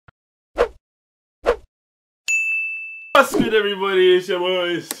What's good, everybody? It's your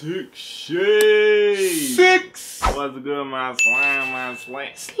boy SixShades. What's good, my slime,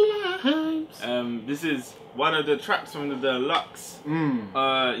 slimes? This is one of the tracks from the deluxe,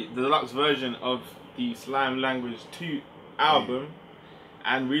 the deluxe version of the Slime Language 2 album,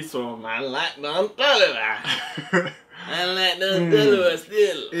 and we saw man like them Toliver. And like them Toliver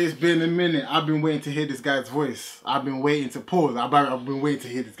still. It's been a minute. I've been waiting to hear this guy's voice. I've been waiting to pause. I've been waiting to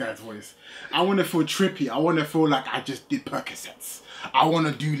hear this guy's voice. I want to feel trippy. I want to feel like I just did Percocets. I want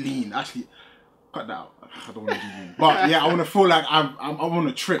to do lean. Actually, cut that out. I don't want to do lean. But yeah, I want to feel like I want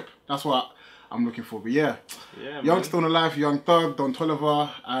to trip. That's what I'm looking for. But yeah, Young Stone Alive, Young Thug, Don Toliver,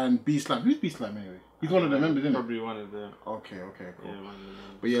 and BSlime. Who's BSlime anyway? He's one of the members, isn't he? Probably one of them. Okay, cool. Yeah, one of them.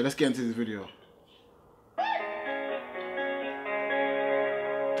 But yeah, let's get into this video.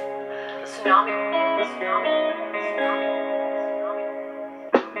 Tsunami.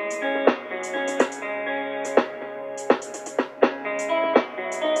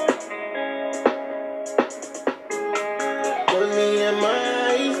 Put me in my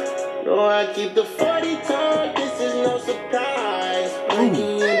eyes. No, I keep the 40 tall. This is no surprise. Drinking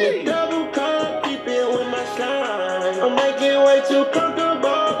in the double cup, keep it with my slime. I might get way too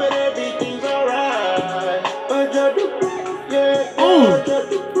comfortable, but everything's alright. I got the proof, yeah, I got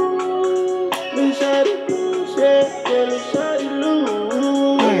the proof. Inside the proof, yeah, inside the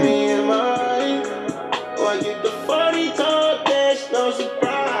loop. Put me in my eyes. Oh, I keep the 40 tall. There's no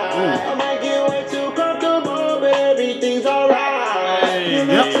surprise. I might get way too comfortable, but everything's alright.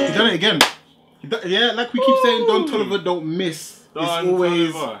 Yep, he done it again. Yeah, like we keep saying, Don Toliver don't miss. It's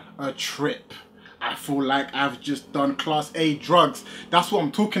always a trip. I feel like I've just done class A drugs. That's what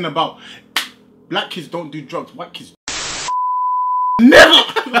I'm talking about. Black kids don't do drugs. White kids never.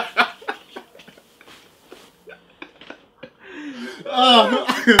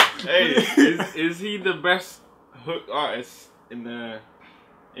 Hey, is he the best hook artist in the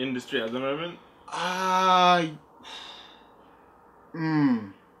industry at the moment?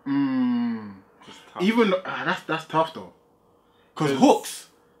 Even that's tough though, cause hooks.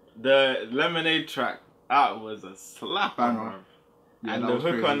 The Lemonade track that was a slapper, bro. Yeah, and the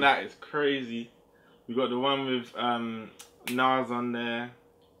hook crazy on that is crazy. We got the one with Nas on there.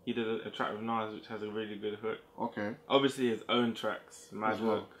 He did a track with Nas which has a really good hook. Okay. Obviously his own tracks, mad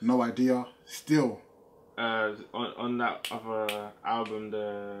hooks. No Idea. Still. On that other album,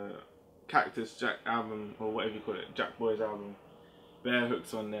 the Cactus Jack album, or whatever you call it, Jack Boy's album, bare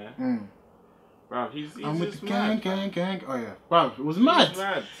hooks on there. Bro, he's I'm with just the mad. gang. Oh yeah, bro, it was mad.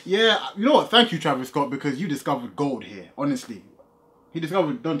 Yeah, you know what? Thank you, Travis Scott, because you discovered gold here. Honestly, he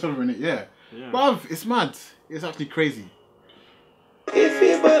discovered Don Toliver in it. Yeah. Bro, it's mad. It's actually crazy. If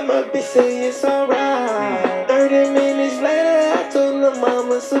it but my bitch say it's alright. 30 minutes later, I told her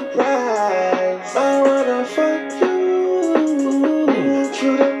mama surprise. I wanna fuck you.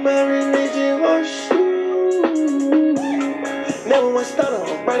 True to my religion or shoe. Never want stutter,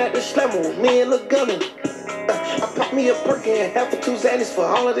 right at the slammer. Me and Lil Gunner. I popped me a perk and half of 2 Xannies for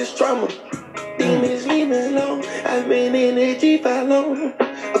all of this trauma. Demons leave me alone. I've been in the G5 long.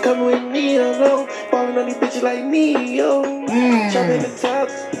 I'm coming with me alone. Falling on these bitches like Neo. Chopping the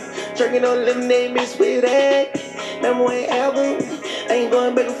tops. Drinking on lemonade mixed with egg. Number 1 album. I ain't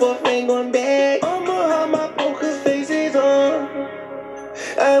going back and forth, I ain't going back. I'ma have my poker faces on.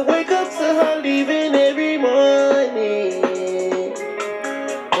 I wake up to her leaving every morning.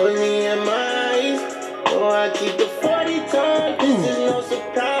 Put me in my eyes. Oh, I keep the 40 tall. This is no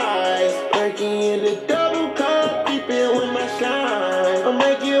surprise. Working in the double cup, keep it with my slime. I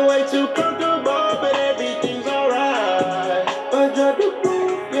might get way too comfortable, but everything's alright. I got the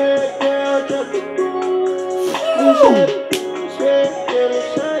proof, yeah, I got the proof. Inside the proof, yeah,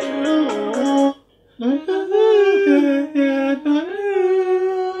 inside the loop.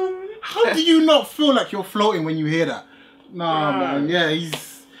 How do you not feel like you're floating when you hear that? Nah, man. Yeah,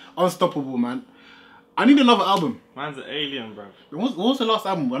 he's unstoppable, man. I need another album. Man's an alien, bro. What was the last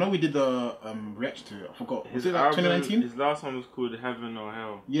album? I know we did the reaction to it. I forgot. Was it like 2019? His last one was called Heaven or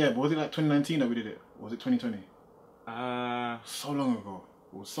Hell. Yeah, but was it like 2019 that we did it? Or was it 2020? So long ago.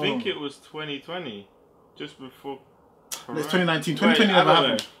 I think it was 2020. Just before Corona. It's 2019. 2020 never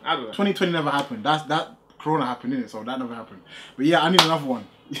happened. I don't know. 2020 never happened. That Corona happened, innit? So that never happened. But yeah, I need another one.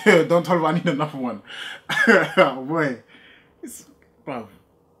 Yeah, don't tell me I need another one. Boy. It's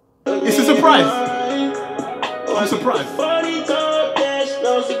a surprise. I'm surprised. 40 tall, that's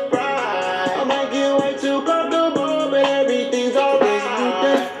no surprise. I might get way too comfortable, but everything's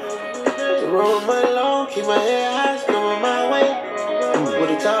alright. To roll my long, keep my head high, coming my way. With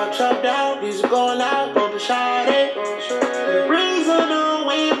the top chopped out, these are going out, bumping shot it. The breeze on the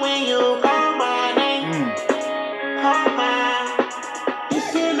wind when you call my name.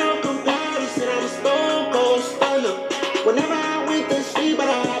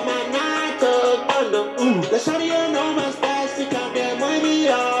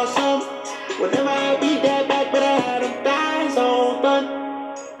 Whenever I beat that back, but I had them thighs on done.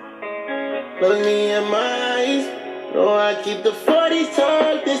 Look me in my eyes. No, I keep the 40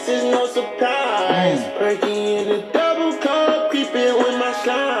 tucked. This is no surprise. Perky in the double cup, creeping with my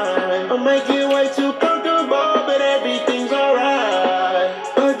slime. I might get way too comfortable, but everything's alright.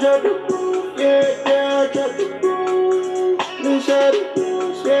 I drop the roof, yeah, I drop the roof. Let's shut it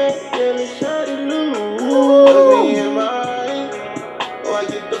loose, yeah, let's shut it loose. Look me in my eyes. Oh, I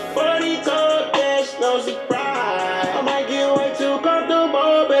get the 40 tucked, there's no surprise. I might get way too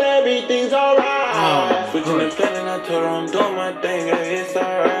comfortable, but everything's alright. Switching the feeling, I told her I'm doing my thing, yeah, it's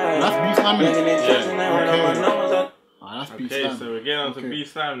alright. That's BSlime. That's Okay, BSlime. so we're getting on to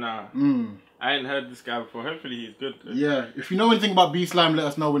BSlime now. I ain't heard this guy before. Hopefully he's good. Yeah, if you know anything about BSlime, let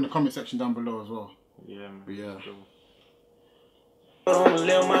us know in the comment section down below as well. Yeah, man. But yeah. I'ma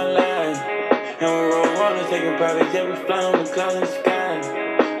live my life. And we roll rollers, taking private jet, we fly on the clouds in the sky.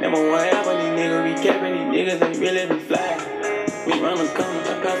 Never one ever, these niggas be capping, these niggas ain't really been fly. We run the corner,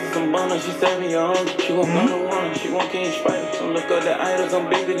 I pass her some bonus, she serve me her own. She won't go to one, she won't King Spider. So look up the idols, I'm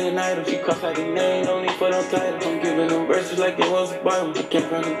bigger than idols. She cross like the name, no need for no title. I'm giving them verses like it was a Bible. I came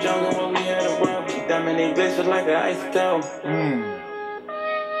from the jungle when we had a rival. Diamond they glittered like an ice towel.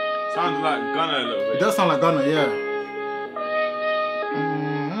 Sounds like Gunna a little bit. It does sound like Gunna, yeah.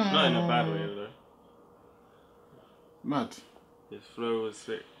 Not in a bad way though. Mad. His flow was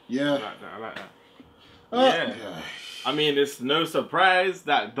sick. Yeah. I like that. Yeah. I mean, it's no surprise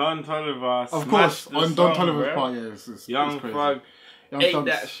that Don Toliver Of course, on Don Toliver's part, yeah. Young Thug ate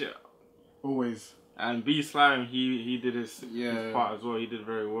that shit. Always. And BSlime, he did his part as well. He did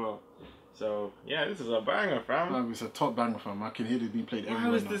very well. So, yeah, this is a banger, fam. It's a top banger, fam. I can hear it being played everywhere. Why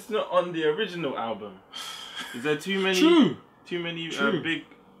was this not on the original album? Is there too many big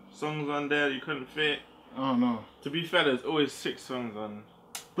songs on there that you couldn't fit? Oh, no. To be fair, there's always 6 songs on.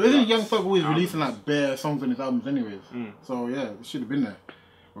 But isn't Young Thug always releasing like bare songs on his albums anyways? So yeah, it should have been there,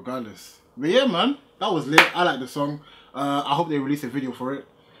 regardless. But yeah, man, that was lit. I like the song. I hope they release a video for it.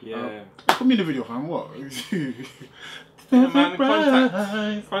 Yeah. Put me in the video, fam. What? Yeah, man,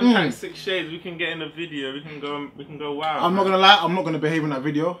 contact SixShades. We can get in the video. We can go wild. I'm not gonna lie. I'm not gonna behave in that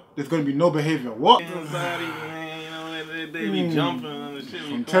video. There's gonna be no behavior. What? They be jumping and the shit.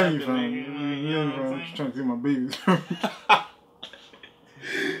 I'm telling you, fam. I'm just trying to see my babies.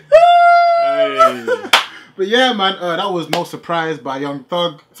 But yeah, man, that was No Surprise by Young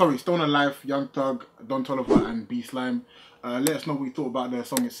Thug. Sorry, Stoner Life, Young Thug, Don Toliver and BSlime. Let us know what you thought about the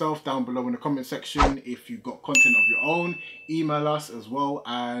song itself down below in the comment section. If you've got content of your own, email us as well.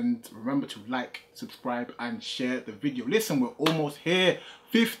 And remember to like, subscribe and share the video. Listen, we're almost here.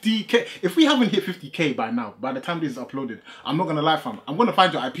 50k. If we haven't hit 50k by now, by the time this is uploaded, I'm not gonna lie, fam. I'm gonna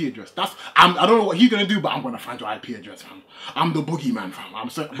find your IP address. I don't know what he's gonna do, but I'm gonna find your IP address, fam. I'm the boogeyman, fam. I'm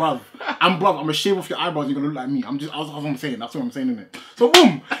gonna shave off your eyebrows. You're gonna look like me. That's what I'm saying. That's what I'm saying, innit? So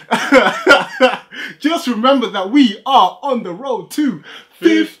boom. Just remember that we are on the road to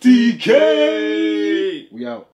 50k. We out.